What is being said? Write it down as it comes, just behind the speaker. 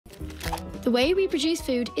The way we produce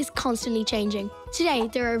food is constantly changing. Today,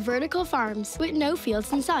 there are vertical farms with no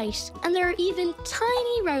fields in sight, and there are even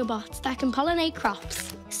tiny robots that can pollinate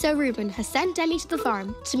crops. So Ruben has sent Demi to the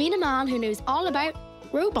farm to meet a man who knows all about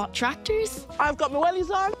robot tractors. I've got my wellies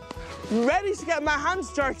on, ready to get my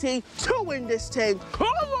hands dirty to win this thing. Come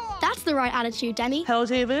on! That's the right attitude, Demi. Hello,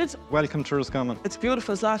 David. Welcome to Roscommon. It's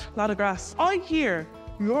beautiful, it's a lot of grass. I hear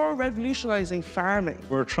you're revolutionising farming.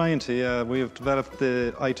 We're trying to, yeah. We've developed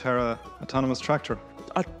the iTerra autonomous tractor.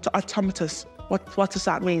 Automatus. What does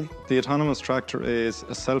that mean? The autonomous tractor is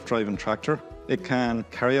a self-driving tractor. It can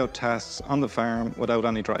carry out tasks on the farm without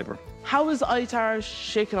any driver. How is ITAR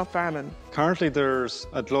shaking up farming? Currently, there's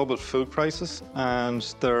a global food crisis and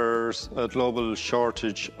there's a global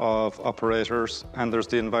shortage of operators, and there's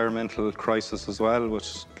the environmental crisis as well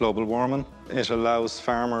with global warming. It allows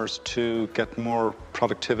farmers to get more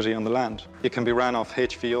productivity on the land. It can be ran off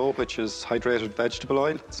HVO, which is hydrated vegetable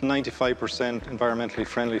oil. It's 95% environmentally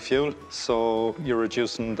friendly fuel, so you're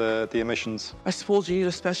reducing the emissions. I suppose you need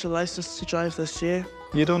a special licence to drive this, yeah?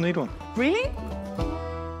 You don't need one. Really?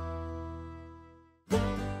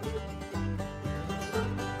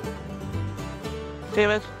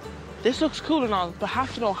 David, this looks cool and all, but I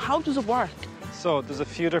have to know, how does it work? So there's a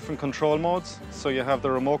few different control modes. So you have the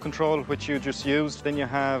remote control, which you just used. Then you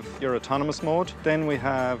have your autonomous mode. Then we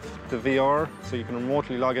have the VR, so you can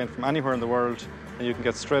remotely log in from anywhere in the world and you can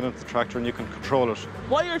get straight into the tractor and you can control it.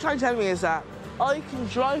 What you're trying to tell me is that I can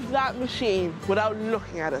drive that machine without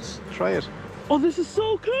looking at it. Try it. Oh, this is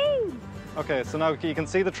so cool! Okay, so now you can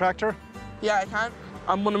see the tractor? Yeah, I can.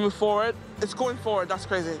 I'm gonna move forward. It's going forward, that's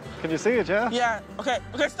crazy. Can you see it, yeah? Yeah, okay,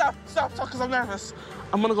 stop, because I'm nervous.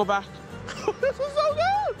 I'm gonna go back. This is so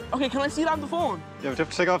good! Okay, can I see it on the phone? You have to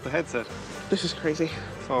take off the headset. This is crazy.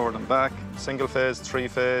 Forward and back, single phase,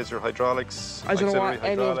 3-phase, your hydraulics. I don't know what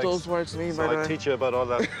any of those words mean, by the way. I'll teach you about all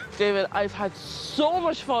that. David, I've had so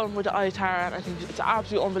much fun with the iTara, and I think it's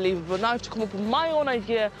absolutely unbelievable. But now I have to come up with my own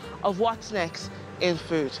idea of what's next in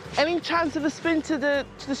food. Any chance of a spin to the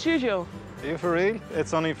studio? Are you for real?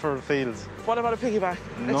 It's only for fields. What about a piggyback?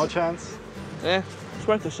 No chance. Yeah, it's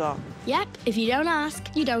worth a shot. Yep, if you don't ask,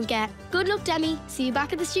 you don't get. Good luck, Demi. See you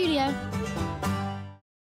back at the studio.